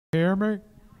Hear me?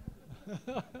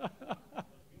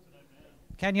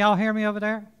 Can y'all hear me over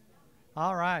there?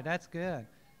 All right, that's good.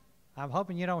 I'm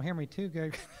hoping you don't hear me too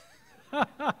good.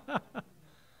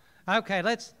 Okay,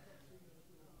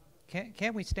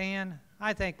 can we stand?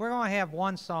 I think we're going to have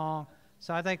one song,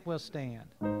 so I think we'll stand.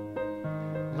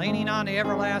 Leaning on the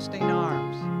everlasting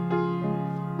arms.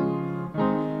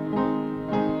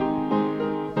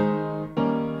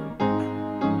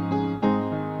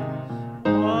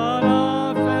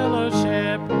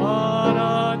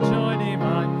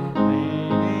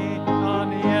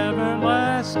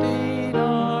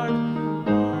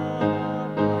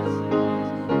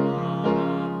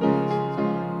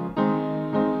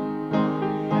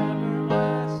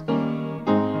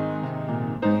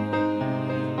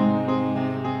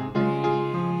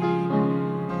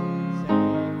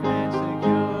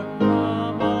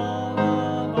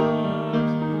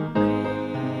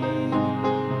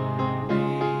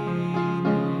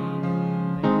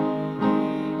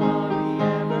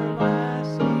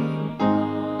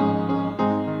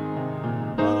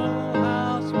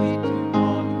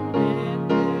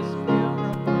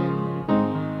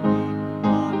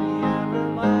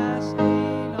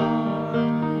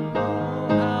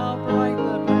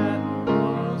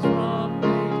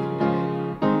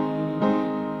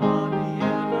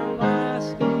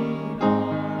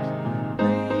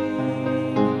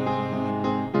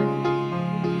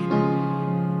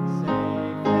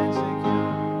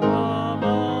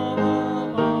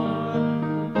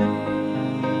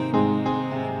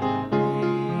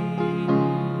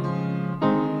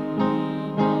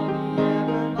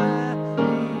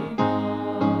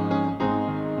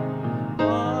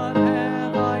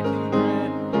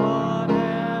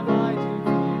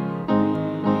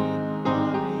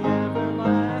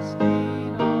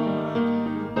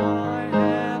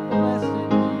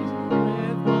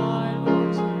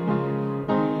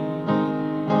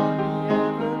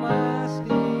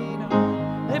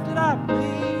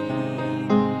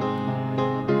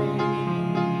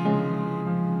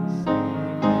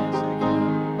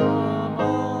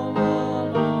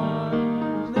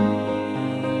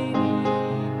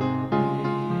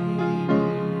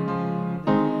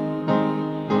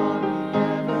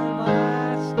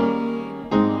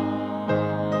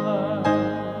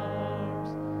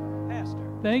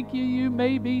 Thank you. You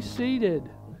may be seated.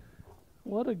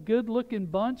 What a good-looking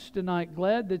bunch tonight.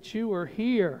 Glad that you are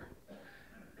here.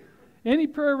 Any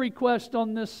prayer request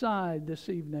on this side this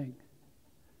evening?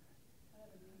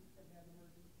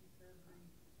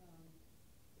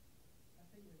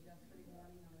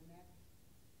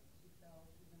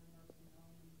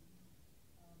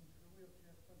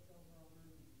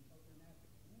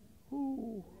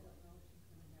 Ooh.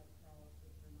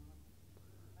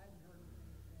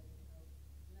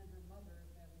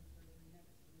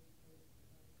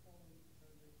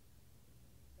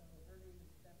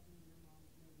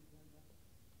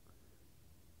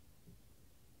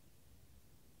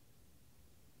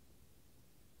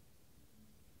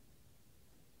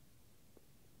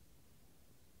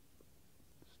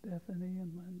 Stephanie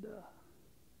and Linda.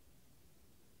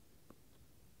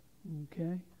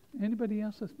 Okay. Anybody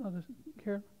else?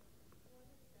 Carol?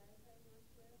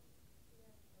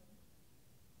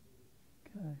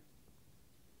 Okay.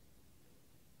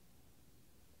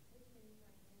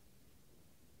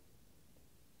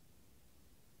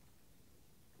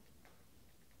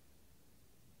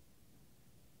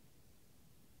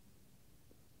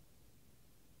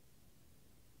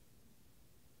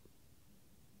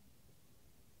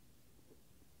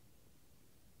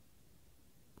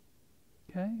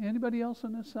 Okay. Anybody else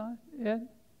on this side? Ed?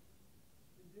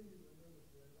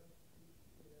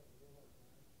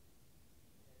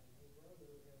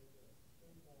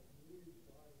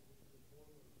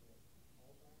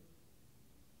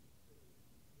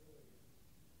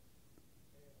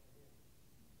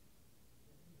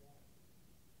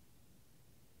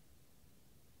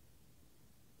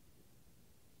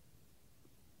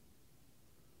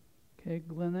 Okay,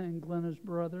 Glenna and Glenna's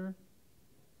brother.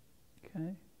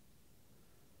 Okay.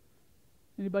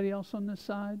 Anybody else on this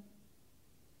side?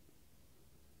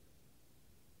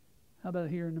 How about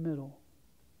here in the middle?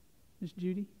 Miss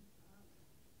Judy?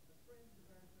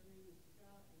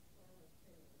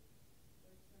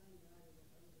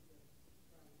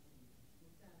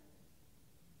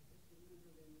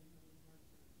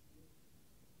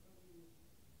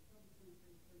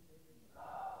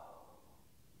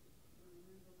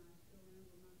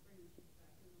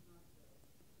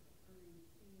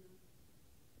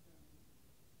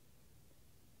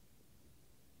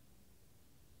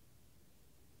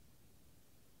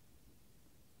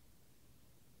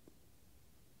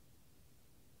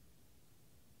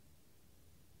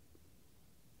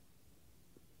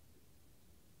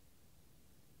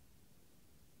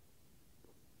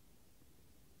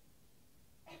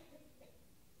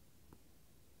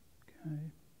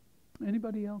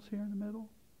 Anybody else here in the middle?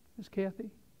 Miss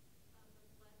Kathy?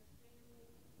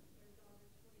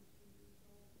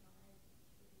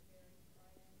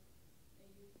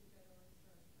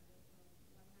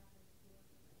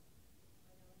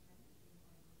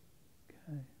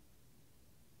 Okay.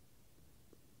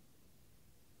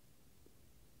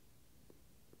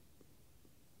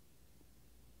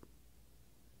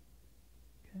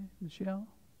 Okay, Michelle?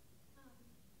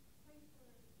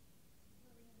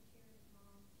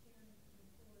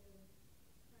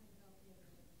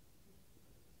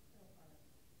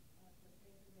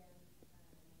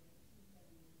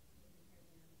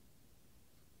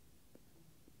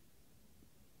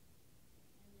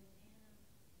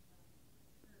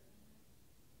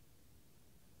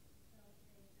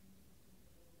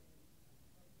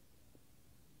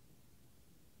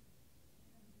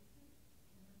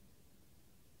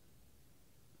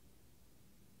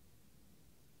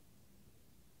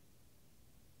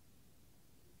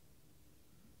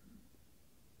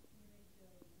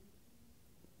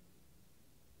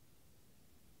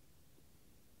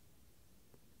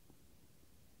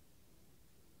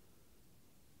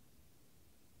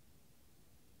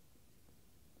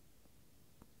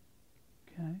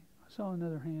 Okay, I saw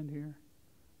another hand here.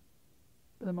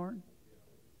 Brother Martin?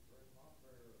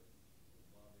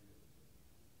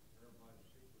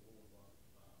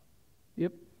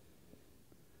 Yep,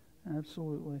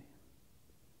 absolutely.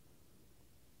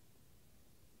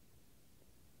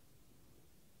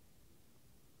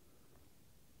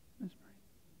 Miss Marie?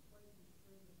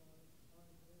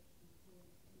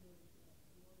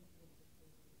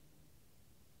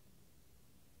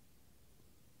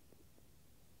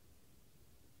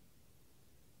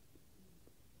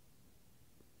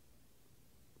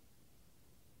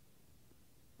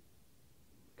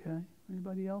 Okay,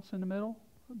 anybody else in the middle?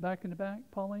 Back in the back,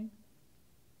 Pauline?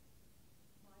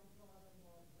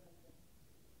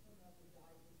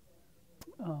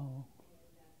 Oh.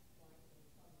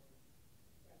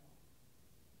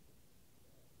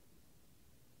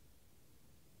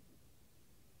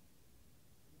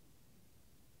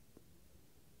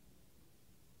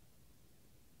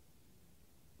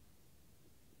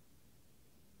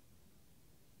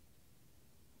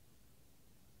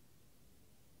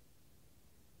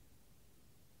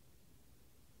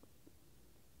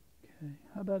 Okay,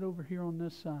 how about over here on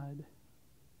this side?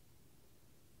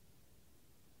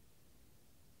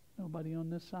 Nobody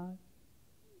on this side?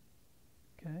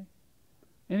 Okay.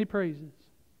 Any praises?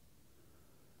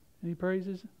 Any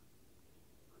praises?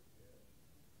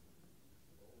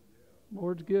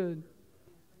 Lord's good.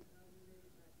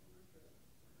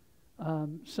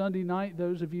 Sunday night,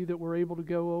 those of you that were able to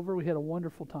go over, we had a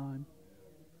wonderful time.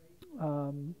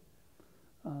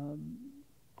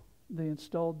 They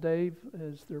installed Dave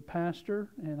as their pastor,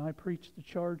 and I preached the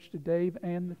charge to Dave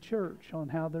and the church on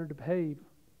how they're to behave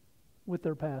with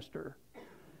their pastor.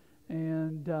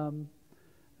 And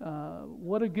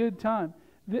what a good time.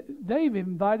 Dave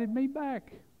invited me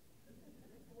back.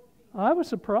 I was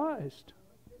surprised.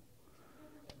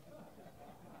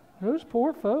 Those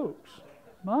poor folks.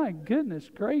 My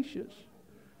goodness gracious.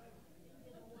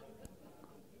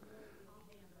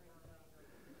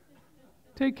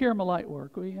 Take care of my light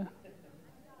work, will you?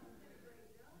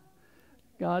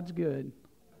 God's good.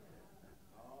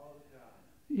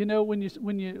 You know, when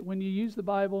you use the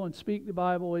Bible and speak the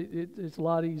Bible, it's a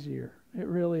lot easier. It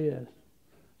really is.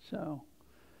 So,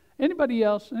 anybody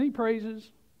else? Any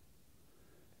praises?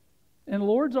 And the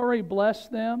Lord's already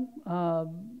blessed them.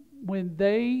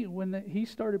 When he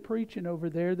started preaching over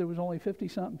there, there was only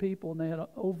 50-something people, and they had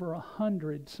over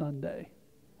 100 Sunday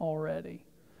already.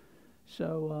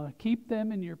 So keep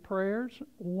them in your prayers.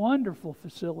 Wonderful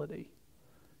facility.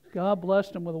 God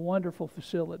blessed them with a wonderful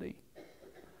facility.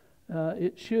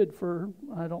 It should for,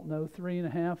 I don't know,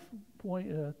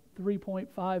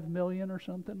 3.5 million or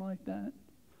something like that.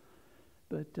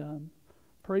 But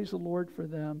praise the Lord for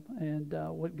them and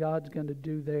what God's going to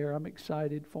do there. I'm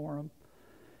excited for them.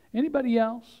 Anybody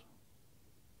else?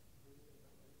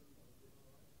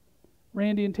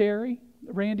 Randy and Terry?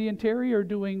 Randy and Terry are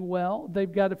doing well. They've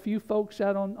got a few folks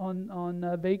out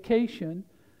on vacation,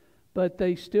 but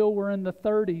they still were in the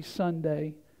 30s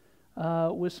Sunday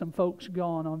with some folks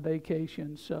gone on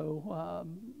vacation. So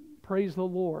praise the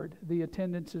Lord. The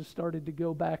attendance has started to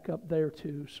go back up there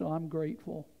too, so I'm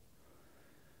grateful.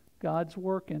 God's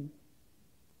working.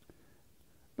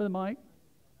 Brother Mike?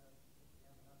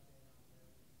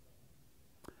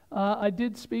 I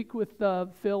did speak with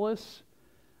Phyllis.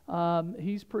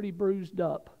 He's pretty bruised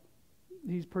up.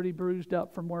 He's pretty bruised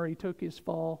up from where he took his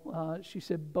fall. She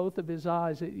said both of his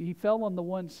eyes, he fell on the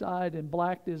one side and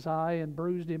blacked his eye and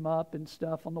bruised him up and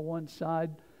stuff on the one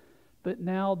side. but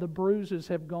now the bruises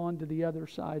have gone to the other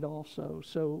side also.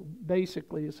 So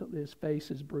basically, his face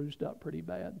is bruised up pretty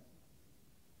bad.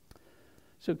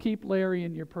 So keep Larry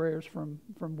in your prayers from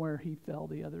where he fell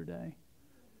the other day.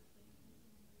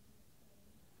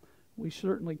 We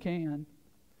certainly can.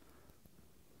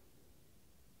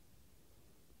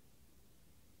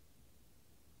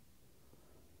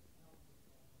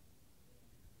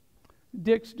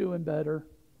 Dick's doing better.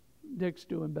 Dick's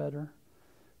doing better.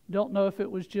 Don't know if it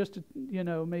was just,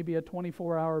 maybe a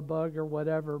 24-hour bug or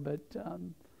whatever, but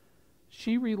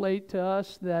she relayed to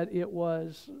us that it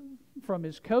was from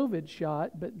his COVID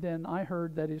shot, but then I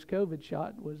heard that his COVID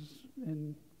shot was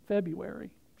in February.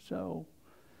 So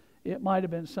it might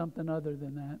have been something other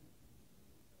than that.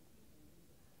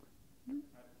 I can't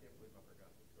believe I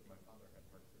forgot this, but my father had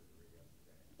heart surgery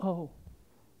yesterday. Oh.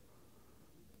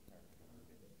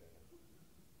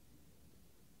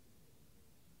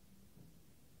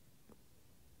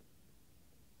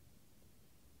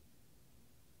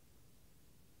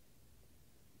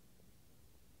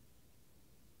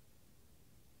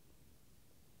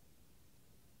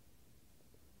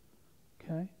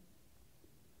 Okay.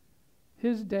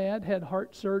 His dad had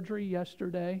heart surgery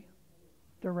yesterday,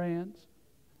 Duran's.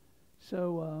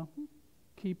 So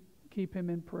keep him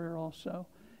in prayer also.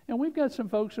 And we've got some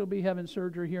folks who will be having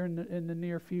surgery here in the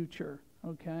near future.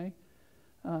 Okay.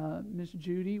 Miss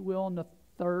Judy will on the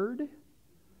 3rd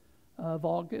of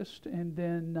August, and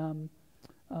then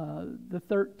the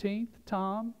 13th,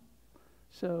 Tom.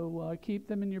 So keep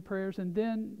them in your prayers. And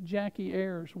then Jackie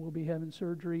Ayers will be having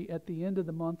surgery at the end of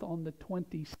the month on the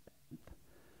 27th.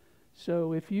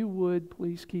 So if you would,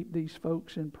 please keep these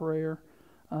folks in prayer.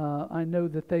 I know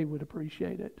that they would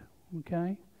appreciate it.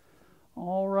 Okay?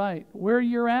 All right. Where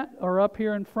you're at or up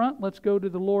here in front, let's go to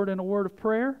the Lord in a word of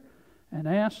prayer and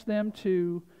ask Him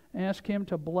to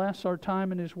bless our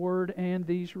time in His Word and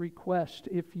these requests,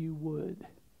 if you would.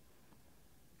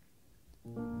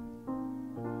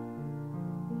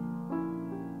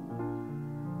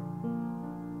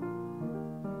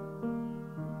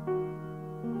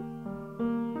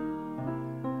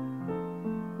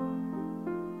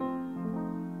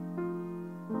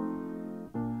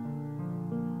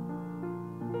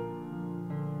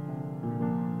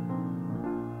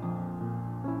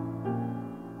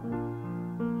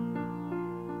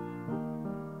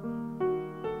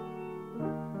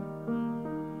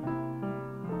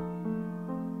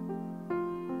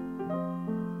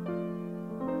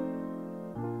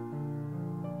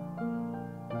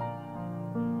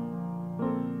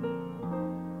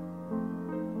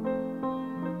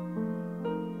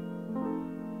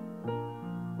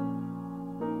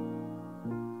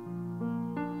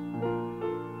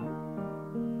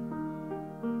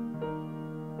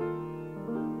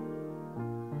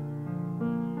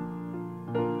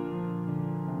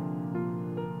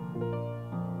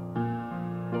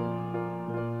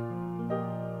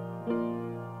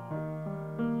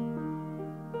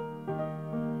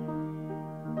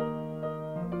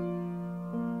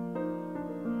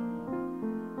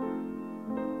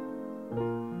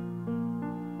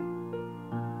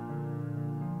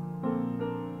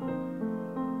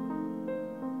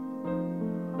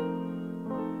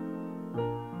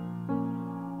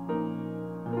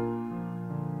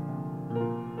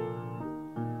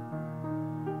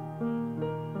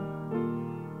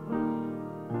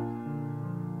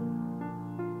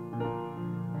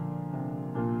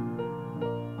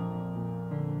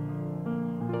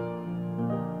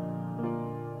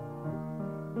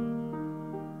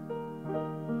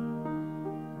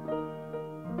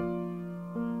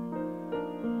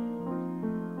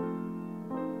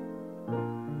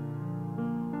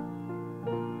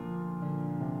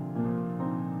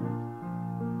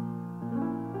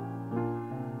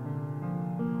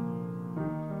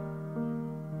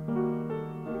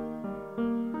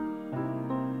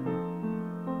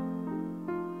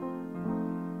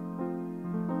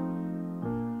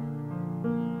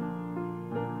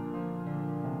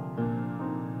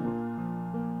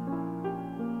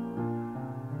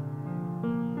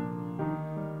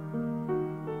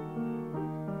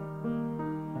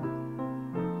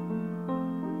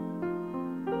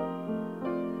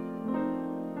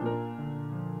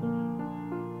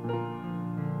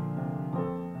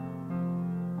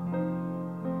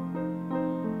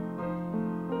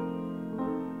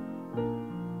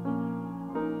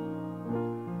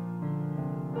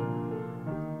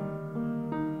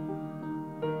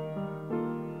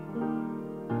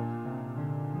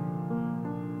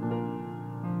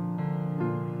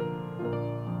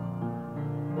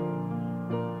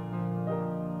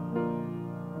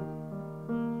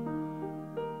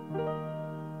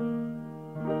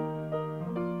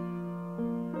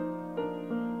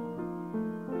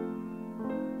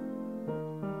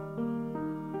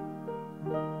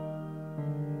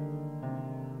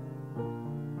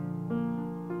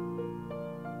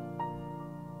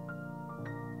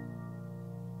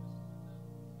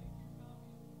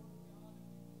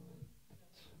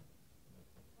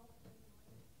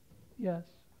 Yes.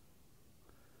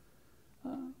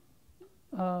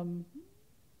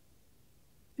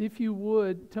 If you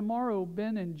would, tomorrow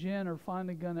Ben and Jen are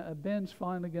Ben's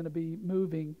finally gonna be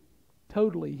moving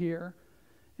totally here,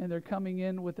 and they're coming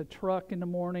in with a truck in the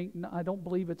morning. I don't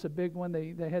believe it's a big one.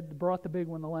 They had brought the big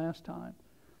one the last time.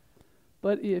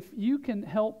 But if you can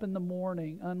help in the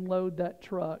morning unload that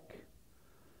truck,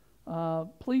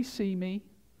 please see me.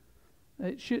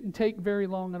 It shouldn't take very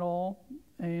long at all,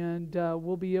 and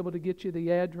we'll be able to get you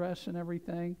the address and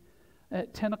everything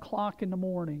at 10 o'clock in the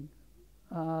morning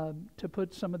to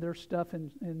put some of their stuff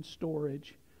in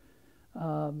storage.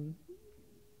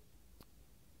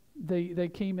 They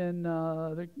came in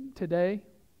today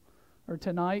or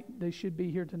tonight. They should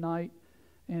be here tonight,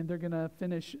 and they're going to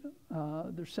finish.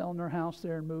 They're selling their house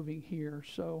there and moving here.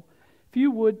 So if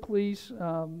you would, please,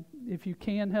 if you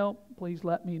can help, please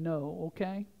let me know,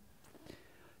 okay?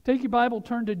 Take your Bible,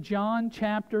 turn to John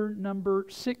chapter number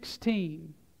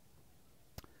 16.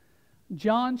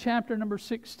 John chapter number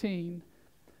 16.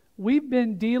 We've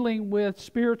been dealing with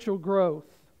spiritual growth,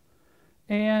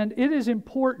 and it is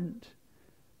important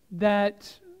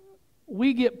that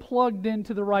we get plugged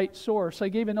into the right source. I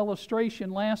gave an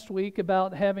illustration last week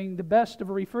about having the best of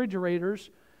refrigerators,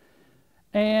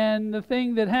 and the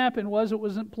thing that happened was it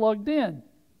wasn't plugged in.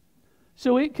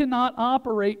 So it cannot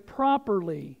operate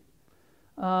properly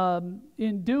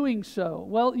in doing so.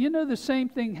 Well, you know, the same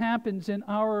thing happens in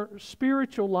our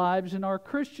spiritual lives, in our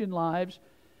Christian lives,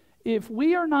 if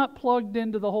we are not plugged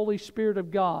into the Holy Spirit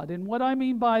of God. And what I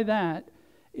mean by that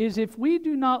is if we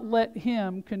do not let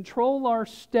Him control our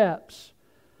steps,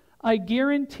 I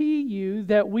guarantee you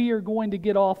that we are going to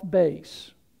get off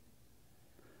base.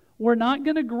 We're not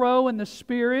going to grow in the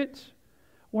Spirit.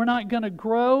 We're not going to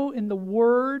grow in the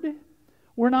Word.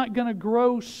 We're not going to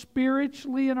grow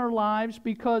spiritually in our lives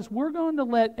because we're going to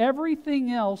let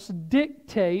everything else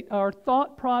dictate our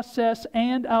thought process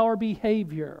and our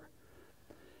behavior.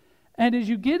 And as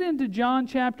you get into John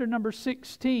chapter number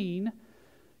 16,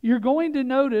 you're going to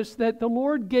notice that the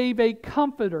Lord gave a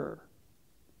comforter,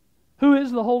 who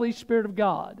is the Holy Spirit of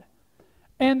God.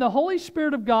 And the Holy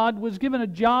Spirit of God was given a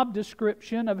job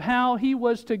description of how He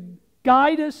was to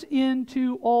guide us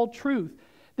into all truth.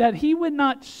 That He would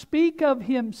not speak of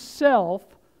Himself,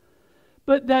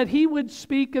 but that He would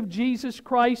speak of Jesus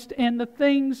Christ and the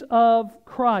things of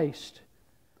Christ.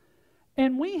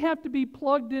 And we have to be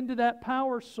plugged into that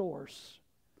power source.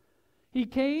 He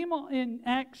came in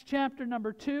Acts chapter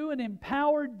number 2 and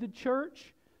empowered the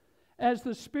church as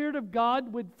the Spirit of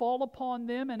God would fall upon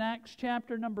them in Acts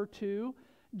chapter number 2.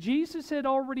 Jesus had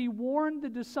already warned the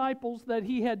disciples that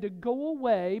He had to go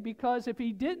away, because if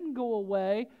He didn't go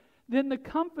away, then the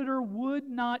Comforter would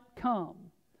not come.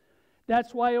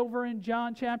 That's why over in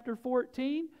John chapter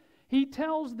 14, He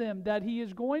tells them that He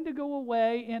is going to go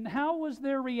away. And how was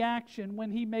their reaction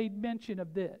when He made mention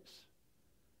of this?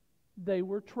 They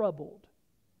were troubled.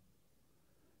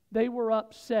 They were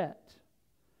upset.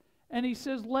 And He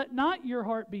says, let not your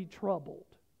heart be troubled.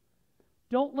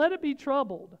 Don't let it be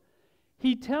troubled.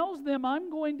 He tells them, I'm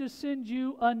going to send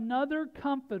you another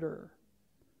Comforter.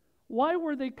 Why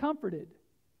were they comforted?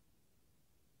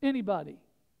 Anybody?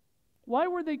 Why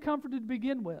were they comforted to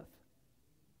begin with?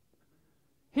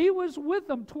 He was with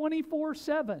them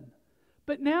 24/7.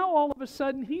 But now all of a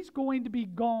sudden He's going to be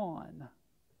gone.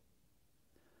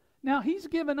 Now He's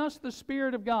given us the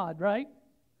Spirit of God, right?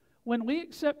 When we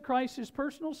accept Christ as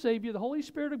personal Savior, the Holy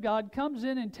Spirit of God comes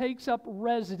in and takes up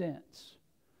residence.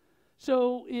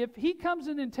 So if He comes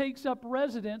in and takes up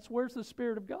residence, where's the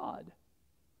Spirit of God?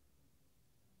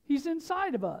 He's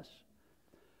inside of us.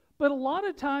 But a lot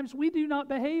of times we do not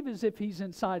behave as if He's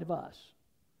inside of us.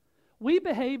 We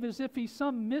behave as if He's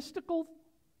some mystical,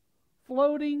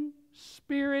 floating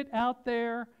spirit out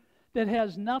there that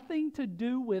has nothing to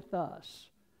do with us.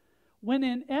 When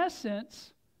in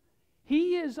essence,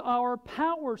 He is our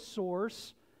power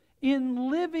source in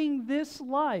living this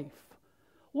life.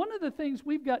 One of the things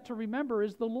we've got to remember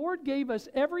is the Lord gave us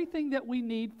everything that we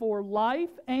need for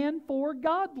life and for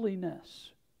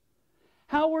godliness.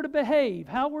 How we're to behave,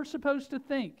 how we're supposed to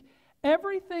think,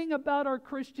 everything about our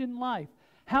Christian life,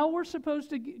 how we're supposed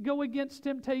to go against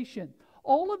temptation.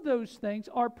 All of those things.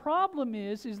 Our problem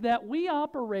is that we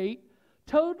operate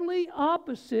totally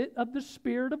opposite of the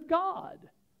Spirit of God.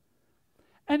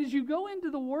 And as you go into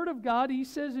the Word of God, He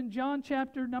says in John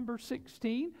chapter number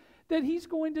 16 that He's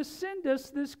going to send us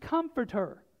this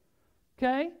Comforter.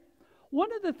 Okay?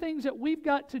 One of the things that we've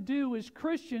got to do as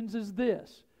Christians is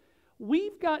this.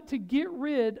 We've got to get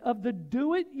rid of the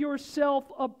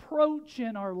do-it-yourself approach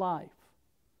in our life.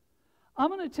 I'm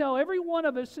going to tell every one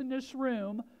of us in this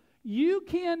room, You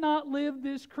cannot live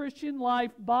this Christian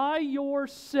life by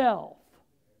yourself.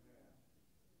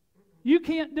 You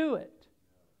can't do it.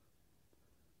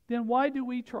 Then why do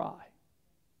we try?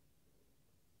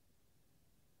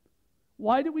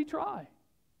 Why do we try?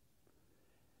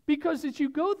 Because as you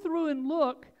go through and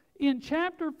look, in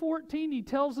chapter 14, he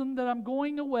tells them that I'm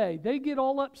going away. They get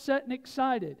all upset and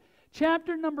excited.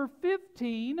 Chapter number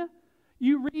 15,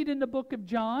 you read in the book of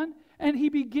John, and he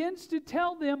begins to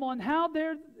tell them on how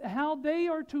they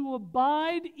are to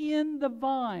abide in the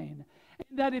vine.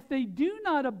 And that if they do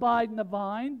not abide in the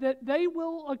vine, that they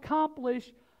will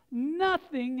accomplish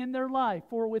nothing in their life.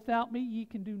 For without me, ye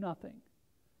can do nothing.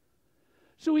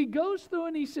 So he goes through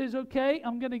and he says, okay,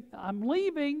 I'm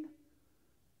leaving.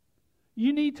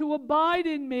 You need to abide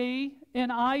in me,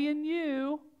 and I in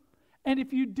you. And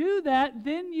if you do that,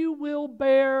 then you will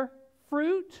bear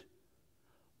fruit.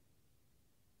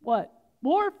 What?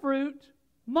 More fruit,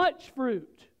 much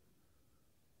fruit.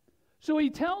 So he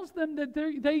tells them that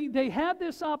they have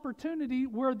this opportunity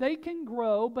where they can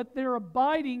grow, but their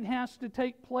abiding has to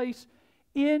take place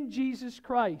in Jesus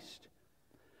Christ.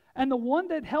 And the one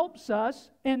that helps us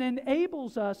and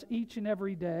enables us each and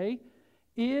every day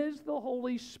is the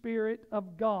Holy Spirit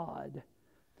of God.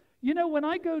 You know, when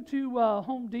I go to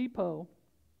Home Depot,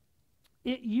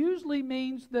 it usually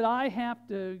means that I have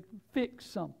to fix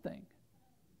something.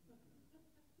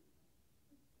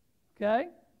 Okay?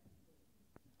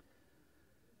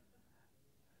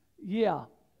 Yeah,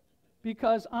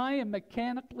 because I am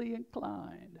mechanically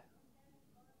inclined.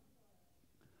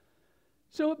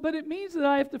 So, but it means that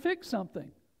I have to fix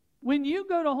something. When you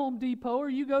go to Home Depot or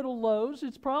you go to Lowe's,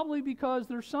 it's probably because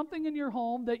there's something in your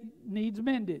home that needs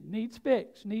mended, needs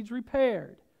fixed, needs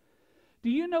repaired. Do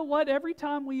you know what? Every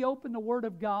time we open the Word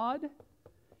of God,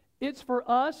 it's for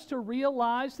us to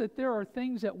realize that there are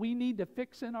things that we need to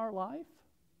fix in our life,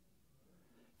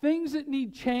 things that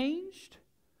need changed,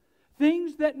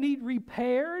 things that need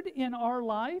repaired in our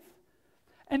life.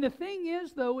 And the thing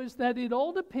is, though, is that it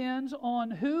all depends on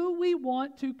who we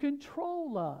want to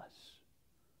control us.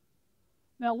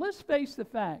 Now, let's face the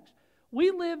facts.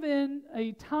 We live in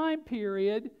a time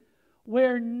period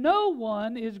where no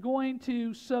one is going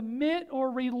to submit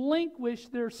or relinquish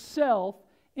their self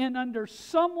in under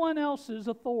someone else's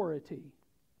authority.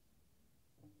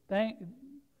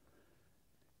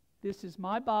 This is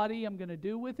my body. I'm going to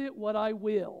do with it what I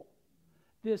will.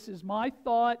 This is my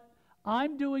thought.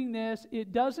 I'm doing this.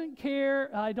 It doesn't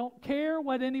care. I don't care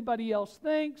what anybody else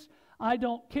thinks. I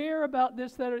don't care about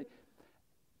this, that.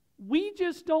 We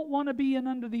just don't want to be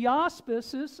under the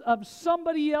auspices of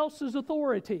somebody else's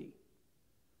authority.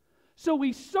 So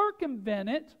we circumvent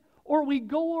it or we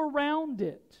go around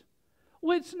it.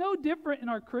 Well, it's no different in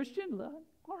our Christian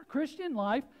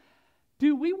life.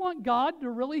 Do we want God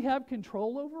to really have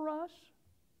control over us?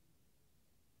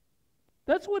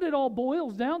 That's what it all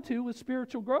boils down to with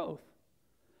spiritual growth.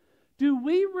 Do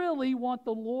we really want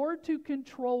the Lord to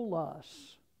control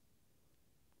us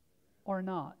or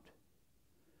not?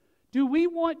 Do we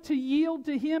want to yield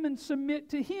to Him and submit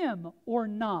to Him or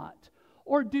not?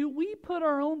 Or do we put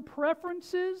our own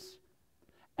preferences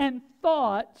and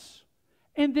thoughts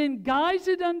and then guise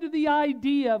it under the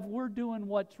idea of we're doing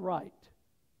what's right?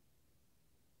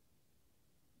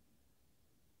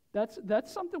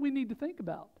 That's something we need to think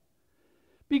about.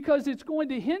 Because it's going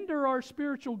to hinder our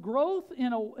spiritual growth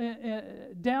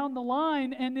down the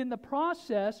line and in the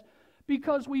process,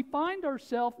 because we find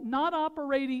ourselves not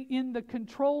operating in the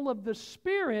control of the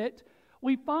Spirit.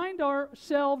 We find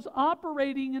ourselves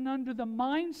operating in under the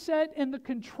mindset and the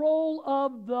control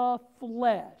of the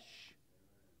flesh.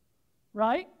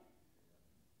 Right?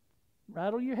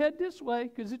 Rattle your head this way,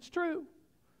 because it's true.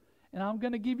 And I'm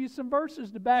going to give you some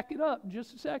verses to back it up in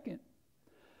just a second.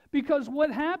 Because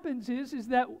what happens is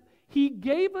that He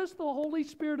gave us the Holy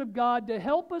Spirit of God to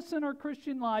help us in our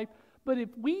Christian life, but if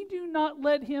we do not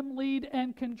let Him lead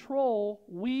and control,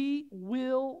 we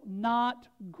will not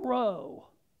grow.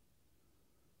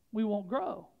 We won't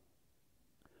grow.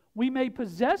 We may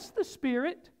possess the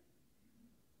Spirit,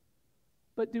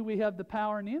 but do we have the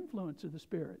power and the influence of the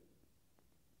Spirit?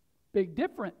 Big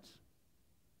difference.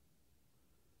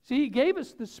 See, He gave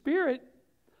us the Spirit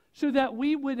so that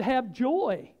we would have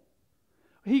joy.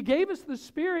 He gave us the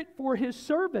Spirit for His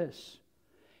service.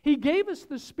 He gave us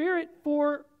the Spirit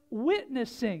for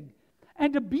witnessing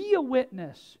and to be a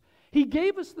witness. He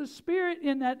gave us the Spirit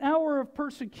in that hour of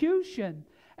persecution.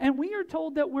 And we are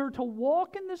told that we're to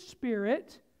walk in the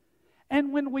Spirit.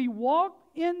 And when we walk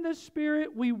in the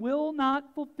Spirit, we will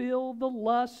not fulfill the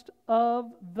lust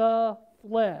of the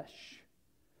flesh.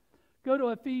 Go to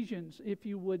Ephesians, if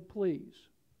you would, please.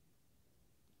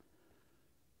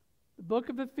 The book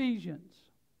of Ephesians,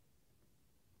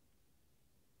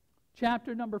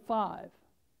 chapter number 5.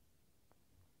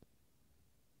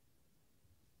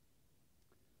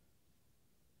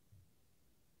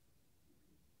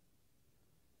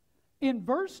 In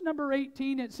verse number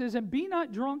 18 it says, "And be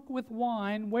not drunk with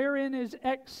wine, wherein is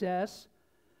excess,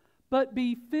 but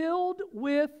be filled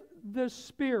with the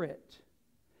Spirit."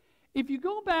 If you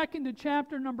go back into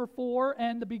chapter number 4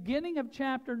 and the beginning of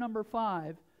chapter number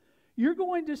 5, you're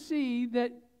going to see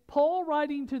that Paul,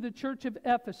 writing to the church of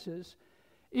Ephesus,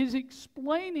 is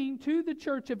explaining to the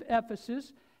church of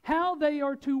Ephesus how they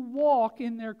are to walk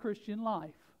in their Christian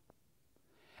life.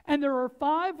 And there are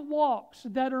 5 walks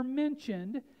that are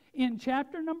mentioned in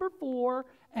chapter number 4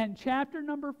 and chapter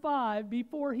number 5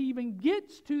 before he even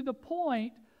gets to the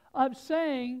point of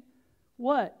saying,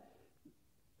 what?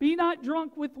 Be not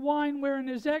drunk with wine wherein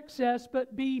is excess,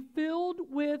 but be filled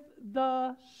with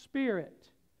the Spirit.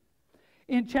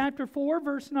 In chapter 4,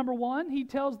 verse number 1, he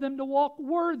tells them to walk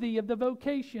worthy of the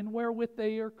vocation wherewith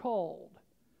they are called.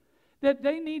 That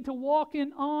they need to walk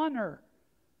in honor,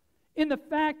 in the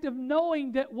fact of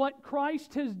knowing that what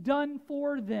Christ has done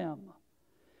for them.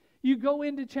 You go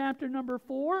into chapter number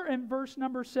 4 and verse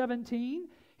number 17,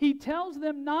 he tells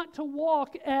them not to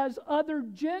walk as other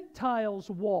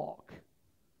Gentiles walk.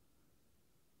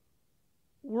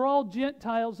 We're all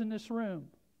Gentiles in this room.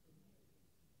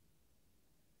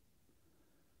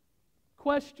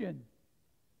 Question: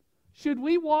 should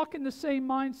we walk in the same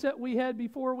mindset we had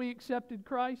before we accepted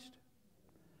Christ?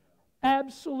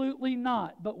 Absolutely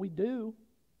not, but we do.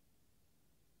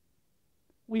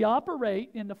 We operate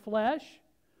in the flesh.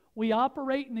 We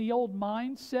operate in the old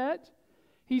mindset.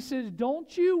 He says,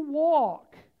 don't you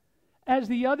walk as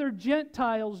the other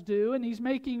Gentiles do, and he's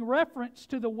making reference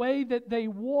to the way that they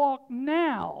walk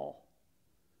now.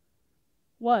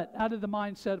 What? Out of the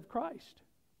mindset of Christ.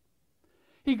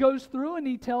 He goes through and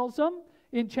he tells them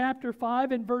in chapter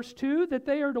 5 and verse 2 that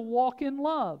they are to walk in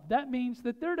love. That means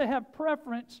that they're to have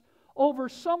preference over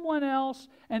someone else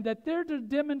and that they're to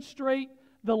demonstrate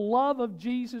the love of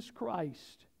Jesus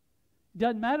Christ.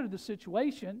 Doesn't matter the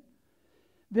situation.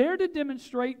 They're to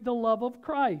demonstrate the love of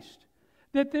Christ.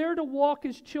 That they're to walk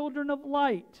as children of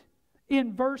light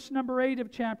in verse number 8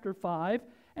 of chapter 5,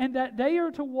 and that they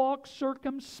are to walk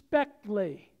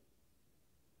circumspectly.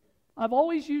 I've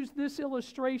always used this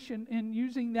illustration in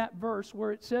using that verse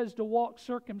where it says to walk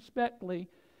circumspectly.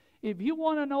 If you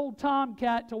want an old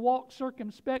tomcat to walk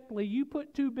circumspectly, you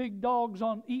put 2 big dogs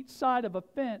on each side of a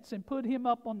fence and put him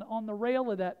up on the rail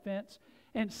of that fence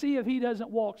and see if he doesn't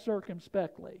walk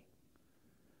circumspectly.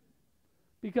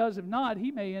 Because if not, he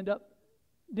may end up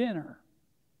dinner.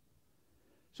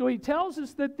 So he tells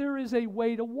us that there is a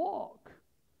way to walk.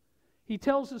 He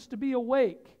tells us to be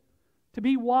awake, to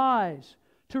be wise,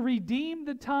 to redeem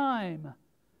the time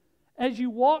as you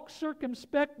walk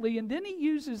circumspectly. And then he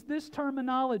uses this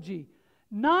terminology,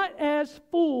 not as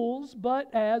fools,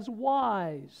 but as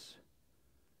wise.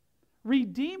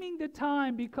 Redeeming the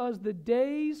time because the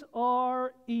days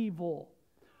are evil.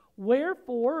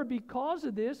 Wherefore, because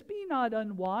of this, be not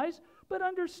unwise, but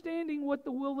understanding what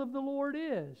the will of the Lord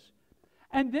is.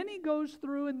 And then he goes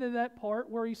through into that part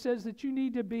where he says that you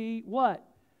need to be what?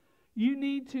 You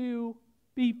need to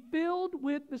be filled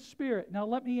with the Spirit. Now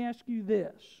let me ask you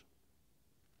this.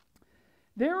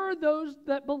 There are those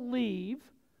that believe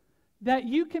that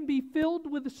you can be filled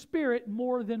with the Spirit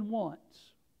more than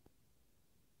once.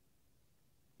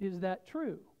 Is that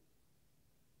true?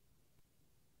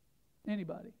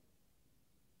 Anybody?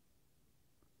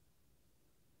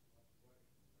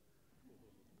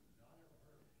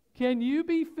 Can you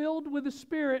be filled with the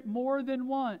Spirit more than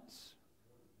once?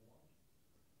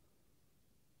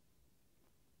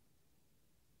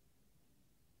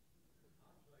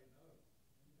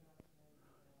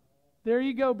 There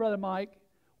you go, Brother Mike.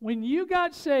 When you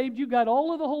got saved, you got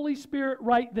all of the Holy Spirit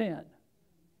right then.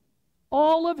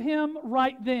 All of Him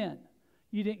right then.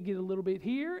 You didn't get a little bit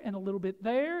here and a little bit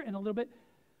there and a little bit.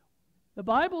 The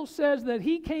Bible says that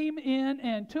He came in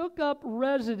and took up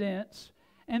residence,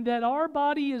 and that our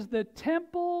body is the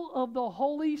temple of the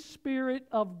Holy Spirit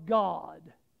of God.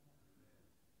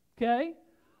 Okay?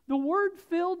 The word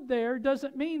filled there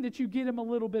doesn't mean that you get Him a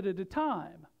little bit at a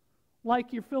time,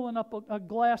 like you're filling up a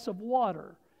glass of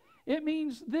water. It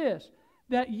means this,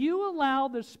 that you allow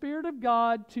the Spirit of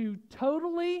God to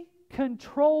totally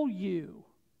control you.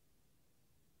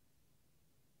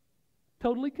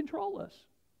 Totally control us.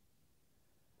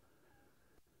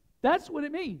 That's what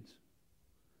it means.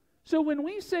 So when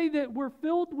we say that we're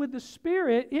filled with the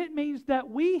Spirit, it means that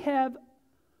we have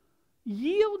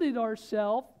yielded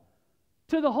ourselves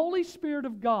to the Holy Spirit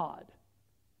of God.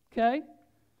 Okay?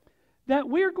 that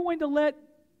we're going to let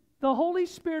the Holy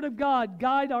Spirit of God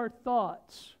guide our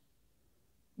thoughts.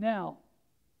 Now,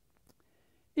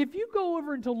 if you go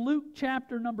over into Luke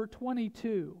chapter number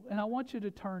 22, and I want you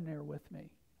to turn there with me.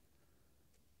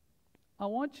 I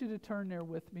want you to turn there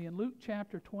with me in Luke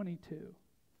chapter 22.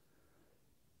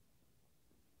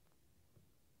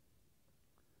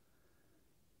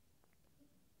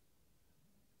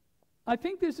 I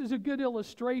think this is a good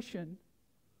illustration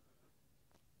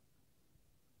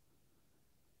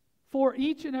for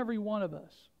each and every one of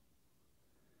us.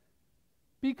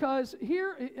 Because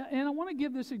here, and I want to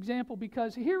give this example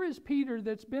because here is Peter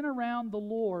that's been around the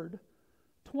Lord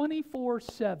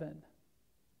 24/7.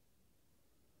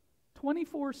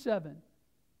 24/7.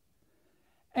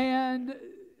 And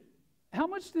how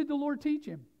much did the Lord teach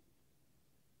him?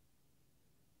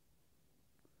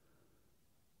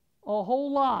 A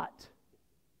whole lot.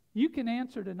 You can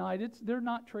answer tonight. They're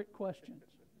not trick questions.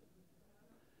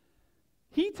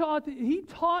 He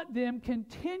taught them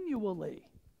continually.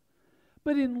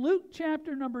 But in Luke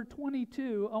chapter number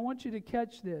 22, I want you to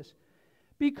catch this.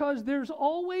 Because there's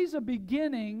always a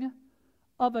beginning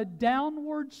of a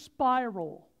downward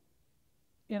spiral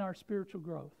in our spiritual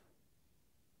growth.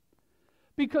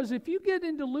 Because if you get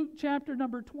into Luke chapter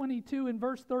number 22 and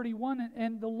verse 31,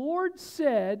 and the Lord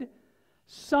said,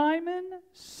 Simon,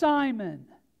 Simon,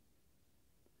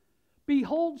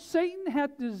 behold, Satan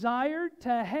hath desired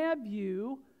to have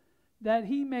you, that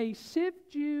he may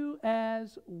sift you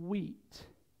as wheat.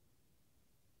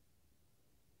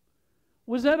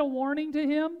 Was that a warning to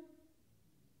him?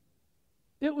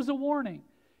 It was a warning.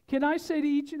 Can I say to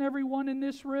each and every one in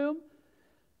this room,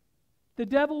 the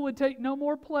devil would take no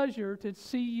more pleasure to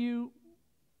see you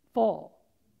fall.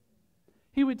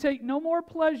 He would take no more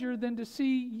pleasure than to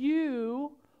see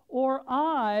you or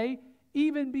I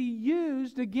even be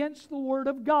used against the Word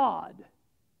of God.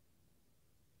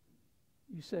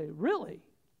 You say, really?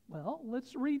 Well,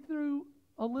 let's read through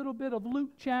a little bit of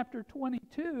Luke chapter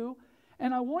 22,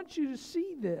 and I want you to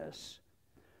see this.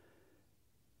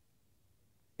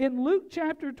 In Luke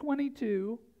chapter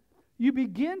 22, you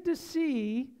begin to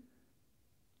see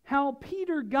how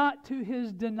Peter got to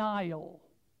his denial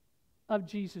of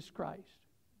Jesus Christ.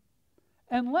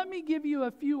 And let me give you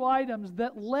a few items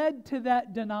that led to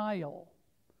that denial.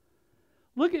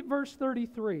 Look at verse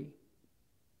 33.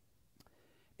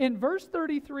 In verse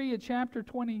 33 of chapter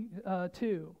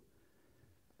 22,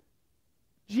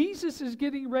 Jesus is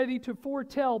getting ready to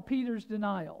foretell Peter's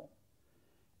denial.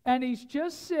 And he's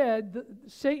just said,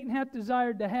 Satan hath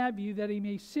desired to have you, that he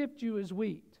may sift you as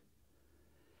wheat.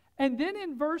 And then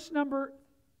in verse number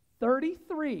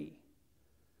 33,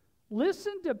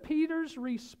 listen to Peter's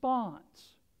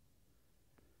response.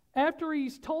 After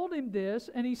he's told him this,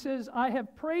 and he says, I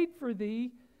have prayed for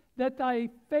thee, that thy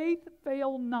faith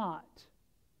fail not.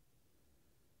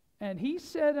 And he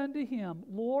said unto him,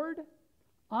 Lord,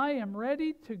 I am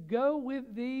ready to go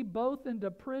with thee both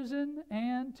into prison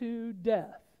and to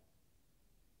death.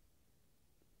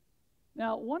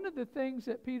 Now, one of the things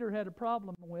that Peter had a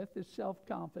problem with is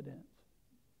self-confidence.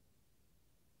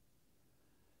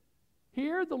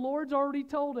 Here, the Lord's already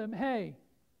told him, hey,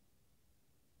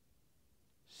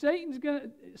 Satan's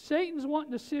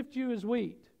wanting to sift you as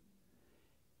wheat.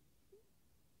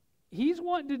 He's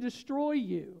wanting to destroy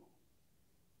you.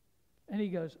 And he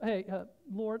goes, hey,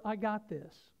 Lord, I got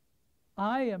this.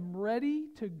 I am ready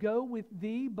to go with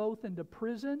thee both into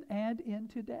prison and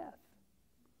into death.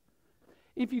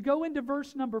 If you go into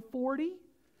verse number 40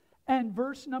 and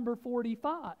verse number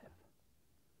 45,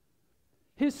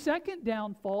 his second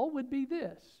downfall would be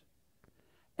this.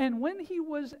 And when he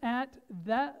was at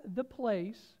the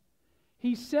place,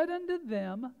 he said unto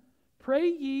them, Pray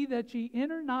ye that ye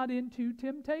enter not into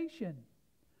temptation.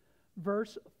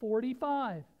 Verse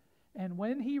 45. And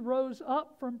when he rose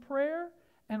up from prayer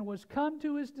and was come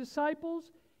to his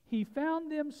disciples, he found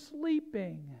them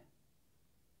sleeping.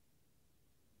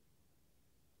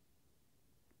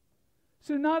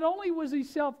 So not only was he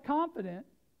self-confident,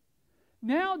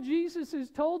 now Jesus has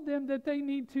told them that they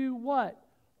need to what?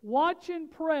 Watch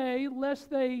and pray lest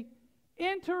they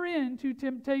enter into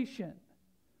temptation.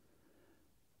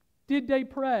 Did they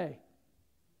pray?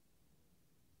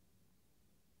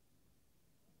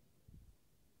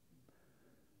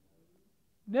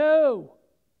 No.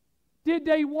 Did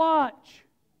they watch?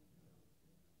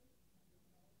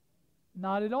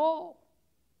 Not at all.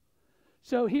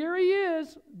 So here he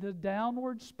is. The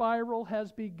downward spiral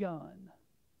has begun.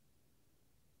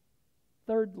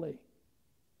 Thirdly,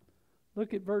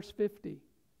 look at verse 50.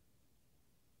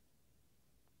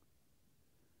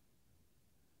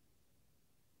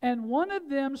 And one of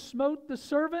them smote the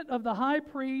servant of the high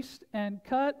priest and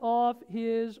cut off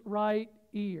his right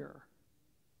ear.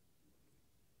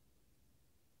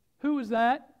 Who was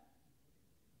that?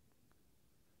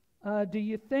 Do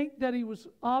you think that he was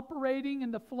operating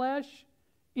in the flesh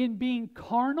in being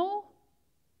carnal?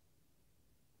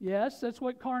 Yes, that's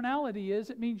what carnality is.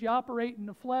 It means you operate in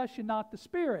the flesh and not the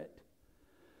spirit.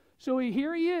 So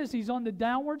here he is. He's on the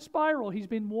downward spiral. He's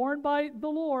been warned by the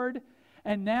Lord,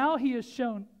 and now he has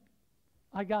shown,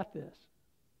 I got this.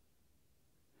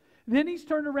 Then he's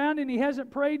turned around and he hasn't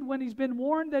prayed when he's been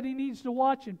warned that he needs to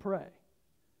watch and pray.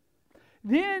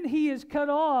 Then he has cut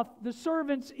off the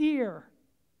servant's ear.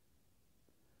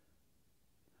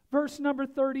 Verse number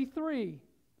 33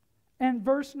 and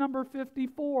verse number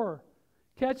 54.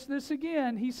 Catch this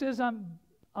again. He says,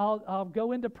 I'll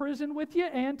go into prison with you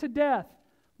and to death.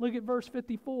 Look at verse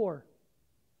 54.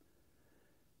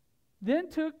 Then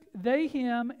took they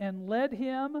him and led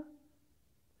him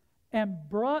and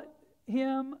brought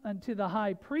him unto the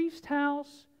high priest's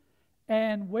house.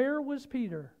 And where was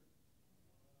Peter?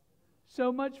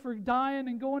 So much for dying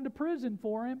and going to prison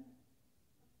for him.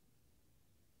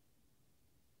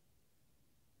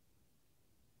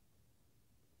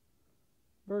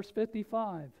 Verse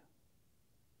 55.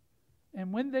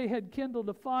 And when they had kindled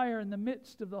a fire in the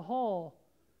midst of the hall,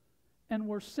 and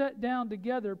were set down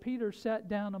together, Peter sat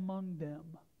down among them.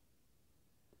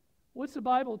 What's the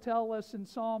Bible tell us in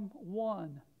Psalm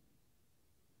 1?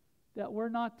 That we're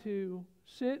not to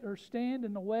sit or stand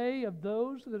in the way of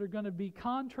those that are going to be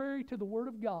contrary to the Word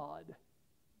of God.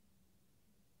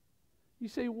 You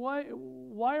say,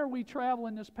 why are we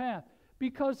traveling this path?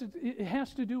 Because it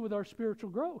has to do with our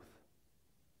spiritual growth.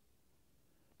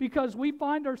 Because we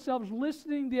find ourselves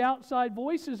listening to outside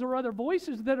voices or other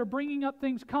voices that are bringing up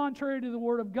things contrary to the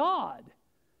Word of God.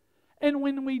 And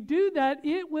when we do that,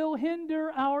 it will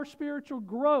hinder our spiritual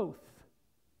growth.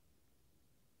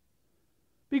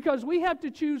 Because we have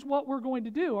to choose what we're going to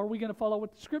do. Are we going to follow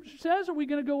what the Scripture says, or are we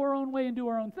going to go our own way and do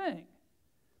our own thing?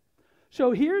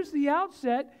 So here's the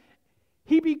outset.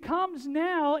 He becomes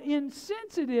now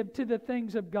insensitive to the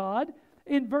things of God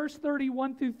in verse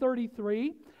 31 through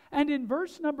 33. And in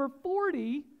verse number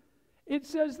 40, it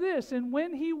says this, And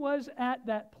when he was at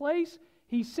that place,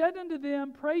 he said unto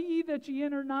them, Pray ye that ye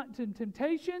enter not into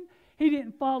temptation. He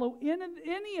didn't follow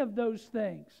any of those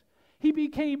things. He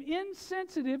became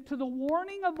insensitive to the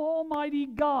warning of Almighty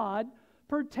God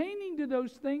pertaining to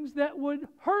those things that would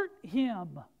hurt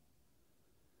him.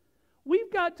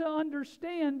 We've got to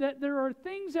understand that there are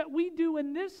things that we do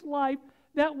in this life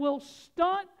that will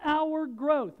stunt our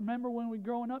growth. Remember when we were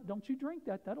growing up, don't you drink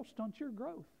that. That'll stunt your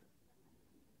growth.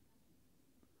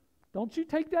 Don't you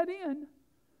take that in.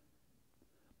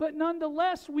 But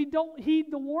nonetheless, we don't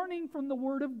heed the warning from the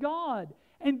Word of God.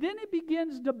 And then it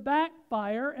begins to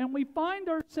backfire, and we find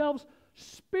ourselves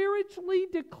spiritually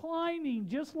declining,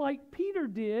 just like Peter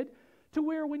did, to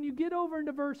where when you get over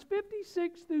into verse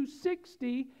 56 through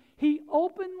 60, he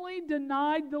openly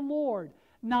denied the Lord.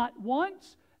 Not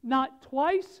once, not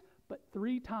twice, but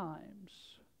 3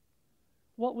 times.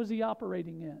 What was he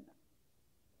operating in?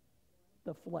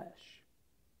 The flesh.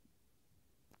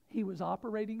 He was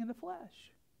operating in the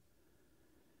flesh.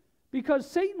 Because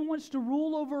Satan wants to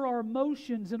rule over our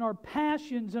emotions and our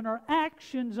passions and our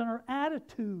actions and our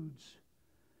attitudes.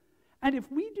 And if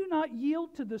we do not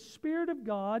yield to the Spirit of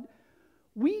God,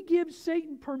 we give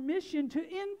Satan permission to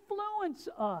influence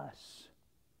us.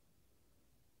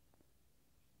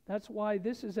 That's why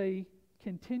this is a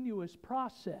continuous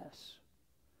process.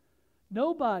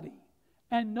 Nobody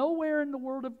and nowhere in the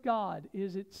Word of God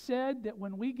is it said that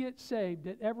when we get saved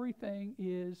that everything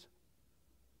is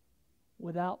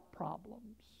without problems.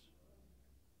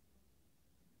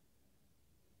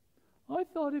 I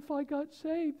thought if I got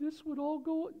saved, this would all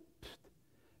go...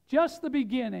 Just the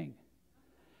beginning.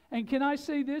 And can I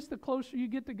say this? The closer you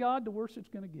get to God, the worse it's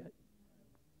going to get.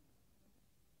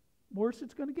 Worse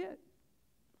it's going to get.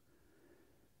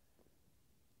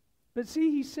 But see,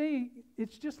 he's saying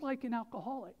it's just like an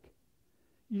alcoholic.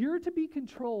 You're to be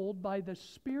controlled by the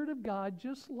Spirit of God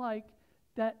just like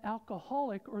that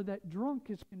alcoholic or that drunk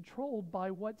is controlled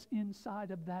by what's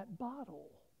inside of that bottle.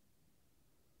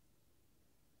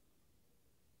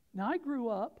 Now, I grew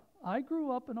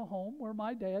up in a home where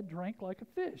my dad drank like a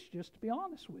fish, just to be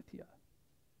honest with you.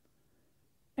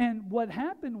 And what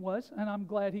happened was, and I'm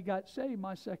glad he got saved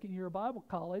my second year of Bible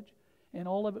college, and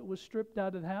all of it was stripped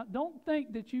out of the house. Don't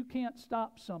think that you can't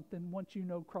stop something once you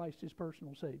know Christ is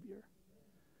personal Savior.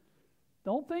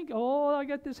 Don't think, I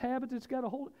got this habit that's got a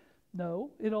hold.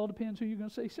 No, it all depends who you're going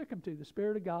to say sick him to, the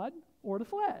Spirit of God or the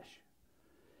flesh.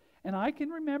 And I can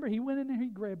remember he went in there, he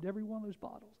grabbed every one of those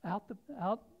bottles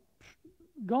out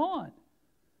gone.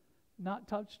 Not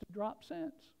touched a drop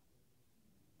since.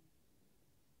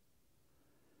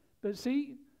 But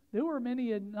see, there were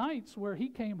many nights where he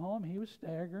came home, he was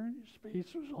staggering, his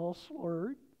speech was all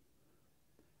slurred.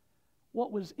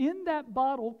 What was in that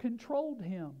bottle controlled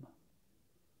him.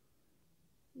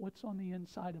 What's on the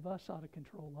inside of us ought to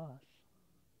control us.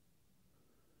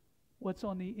 What's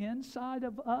on the inside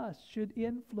of us should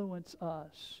influence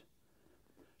us,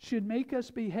 should make us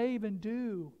behave and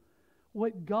do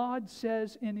what God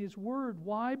says in His Word.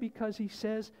 Why? Because He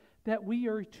says that we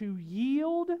are to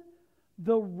yield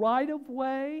the right of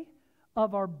way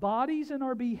of our bodies and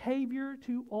our behavior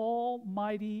to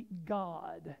Almighty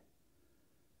God.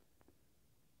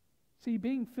 See,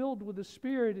 being filled with the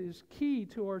Spirit is key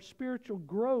to our spiritual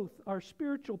growth, our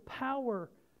spiritual power,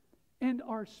 and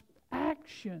our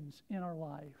actions in our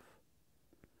life.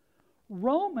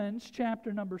 Romans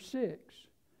chapter number 6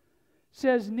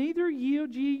 says, "Neither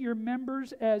yield ye your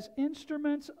members as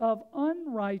instruments of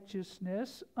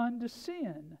unrighteousness unto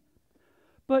sin,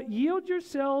 but yield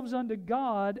yourselves unto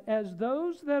God as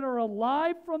those that are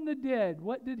alive from the dead."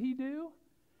 What did He do?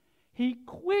 He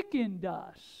quickened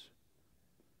us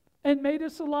and made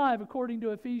us alive, according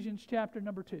to Ephesians chapter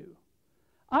number 2.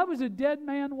 I was a dead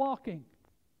man walking.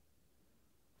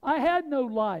 I had no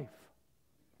life.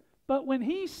 But when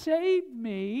He saved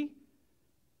me,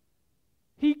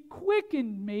 He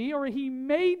quickened me, or He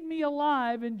made me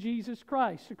alive in Jesus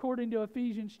Christ, according to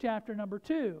Ephesians chapter number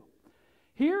 2.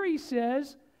 Here He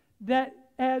says that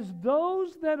as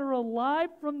those that are alive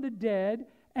from the dead,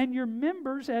 and your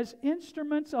members as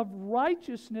instruments of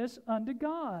righteousness unto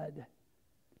God.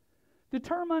 The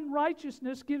term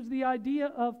unrighteousness gives the idea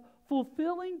of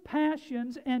fulfilling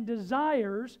passions and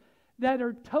desires that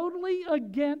are totally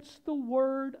against the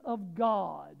Word of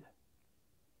God.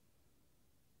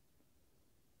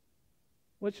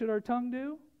 What should our tongue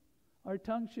do? Our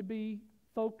tongue should be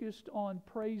focused on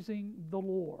praising the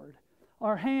Lord.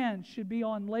 Our hands should be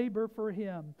on labor for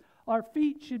Him. Our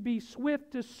feet should be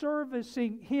swift to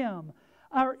servicing Him.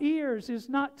 Our ears is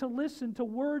not to listen to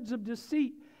words of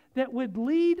deceit that would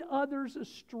lead others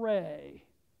astray.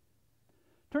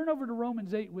 Turn over to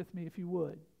Romans 8 with me, if you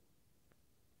would.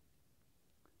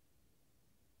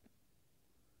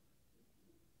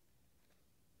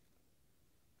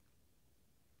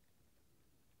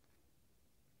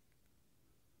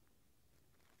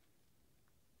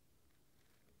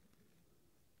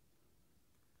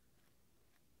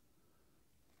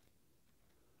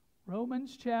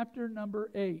 Romans chapter number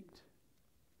 8.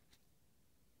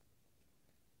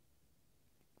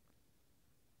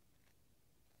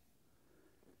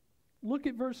 Look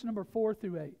at verse number 4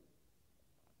 through 8.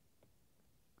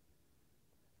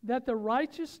 That the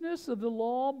righteousness of the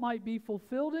law might be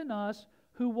fulfilled in us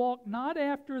who walk not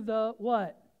after the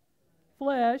what?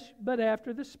 Flesh, but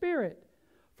after the Spirit.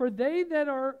 For they that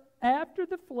are after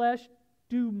the flesh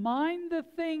do mind the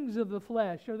things of the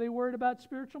flesh. Are they worried about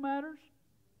spiritual matters?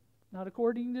 Not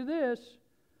according to this.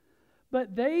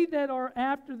 But they that are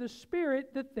after the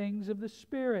Spirit, the things of the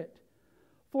Spirit.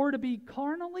 For to be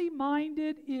carnally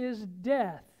minded is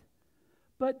death,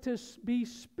 but to be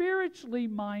spiritually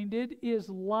minded is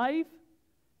life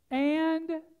and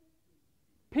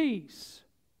peace.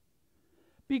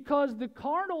 Because the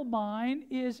carnal mind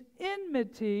is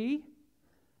enmity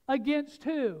against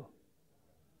who?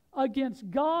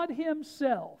 Against God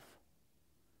Himself.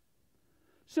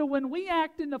 So when we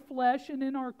act in the flesh and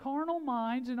in our carnal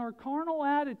minds and our carnal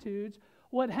attitudes,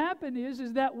 what happened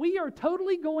is that we are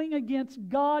totally going against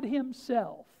God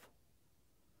Himself.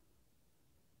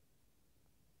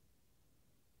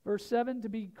 Verse 7, to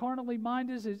be carnally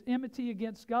minded is enmity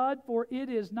against God, for it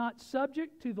is not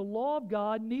subject to the law of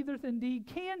God, neither indeed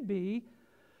can be.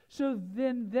 So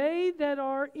then they that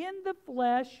are in the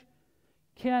flesh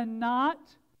cannot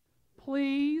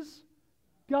please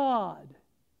God.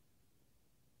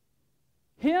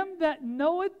 Him that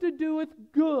knoweth to doeth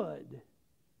good,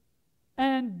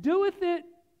 and doeth it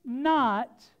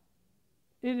not,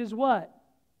 it is what?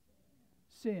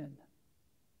 Sin.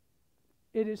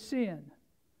 It is sin.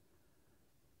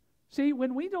 See,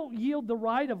 when we don't yield the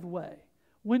right of way,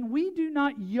 when we do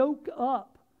not yoke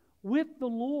up with the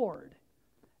Lord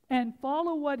and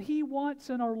follow what He wants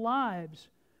in our lives,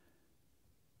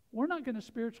 we're not going to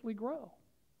spiritually grow.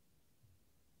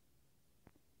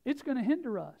 It's going to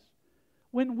hinder us.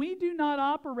 When we do not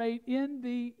operate in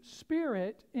the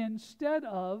Spirit instead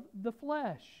of the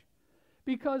flesh.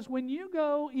 Because when you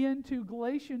go into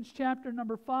Galatians chapter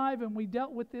number 5, and we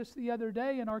dealt with this the other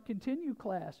day in our continue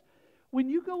class, when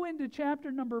you go into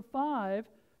chapter number 5,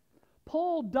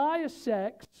 Paul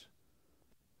dissects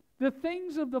the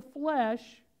things of the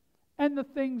flesh and the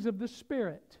things of the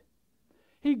Spirit.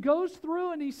 He goes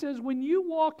through and he says, when you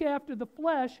walk after the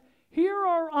flesh, here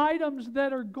are items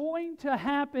that are going to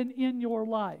happen in your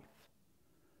life.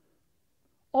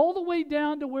 All the way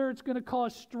down to where it's going to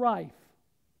cause strife,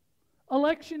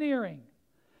 electioneering.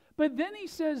 But then he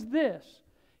says this.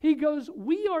 He goes,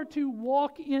 we are to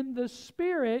walk in the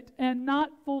Spirit and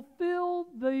not fulfill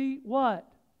the what?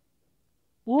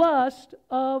 Lust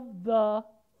of the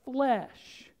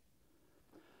flesh.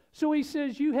 So he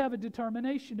says you have a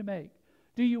determination to make.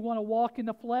 Do you want to walk in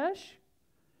the flesh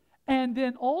and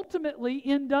then ultimately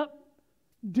end up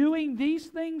doing these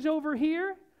things over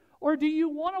here? Or do you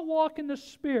want to walk in the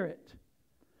Spirit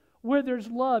where there's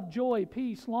love, joy,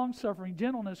 peace, long-suffering,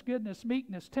 gentleness, goodness,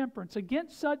 meekness, temperance?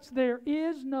 Against such there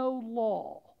is no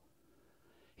law.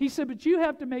 He said, but you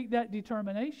have to make that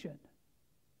determination.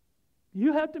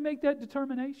 You have to make that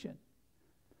determination.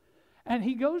 And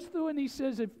he goes through and he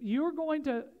says, if you're going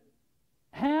to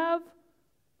have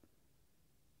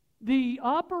the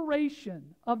operation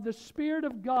of the Spirit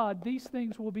of God, these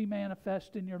things will be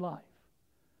manifest in your life.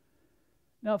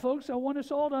 Now, folks, I want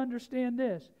us all to understand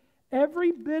this.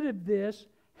 Every bit of this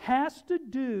has to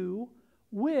do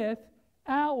with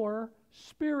our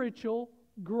spiritual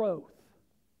growth.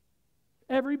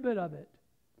 Every bit of it.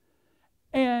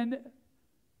 And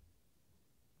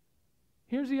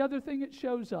here's the other thing it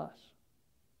shows us.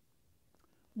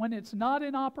 When it's not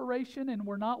in operation and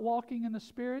we're not walking in the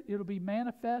Spirit, it'll be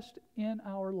manifest in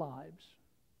our lives.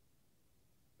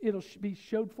 It'll be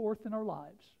showed forth in our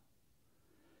lives.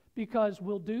 Because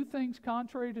we'll do things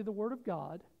contrary to the Word of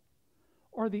God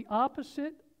or the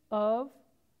opposite of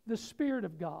the Spirit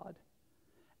of God.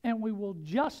 And we will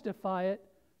justify it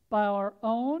by our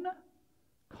own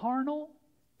carnal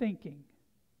thinking.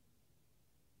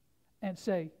 And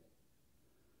say,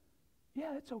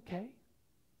 yeah, it's okay.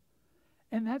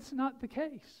 And that's not the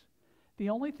case. The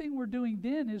only thing we're doing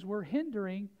then is we're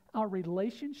hindering our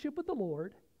relationship with the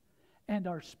Lord and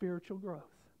our spiritual growth.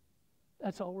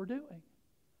 That's all we're doing.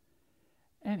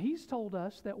 And He's told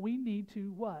us that we need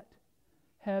to what?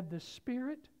 Have the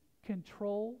Spirit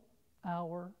control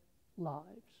our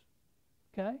lives.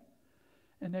 Okay?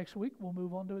 And next week we'll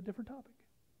move on to a different topic.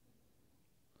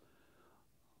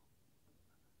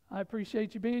 I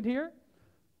appreciate you being here.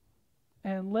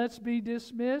 And let's be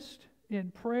dismissed in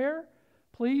prayer.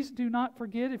 Please do not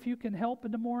forget, if you can help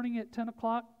in the morning at 10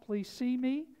 o'clock, please see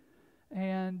me.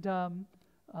 And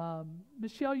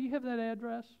Michelle, you have that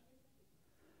address?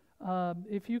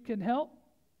 If you can help,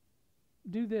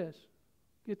 do this.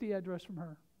 Get the address from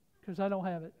her, because I don't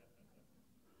have it.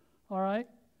 All right?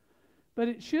 But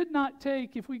it should not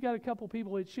take, if we got a couple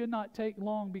people, it should not take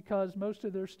long because most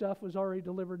of their stuff was already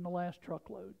delivered in the last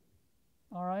truckload.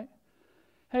 All right?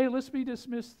 Hey, let's be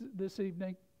dismissed this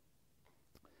evening.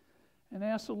 And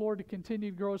ask the Lord to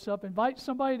continue to grow us up. Invite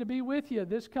somebody to be with you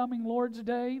this coming Lord's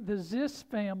Day. The Zis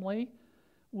family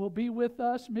will be with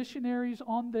us, missionaries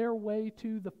on their way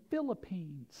to the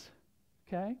Philippines.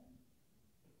 Okay?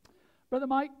 Brother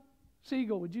Mike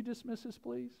Siegel, would you dismiss us,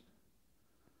 please?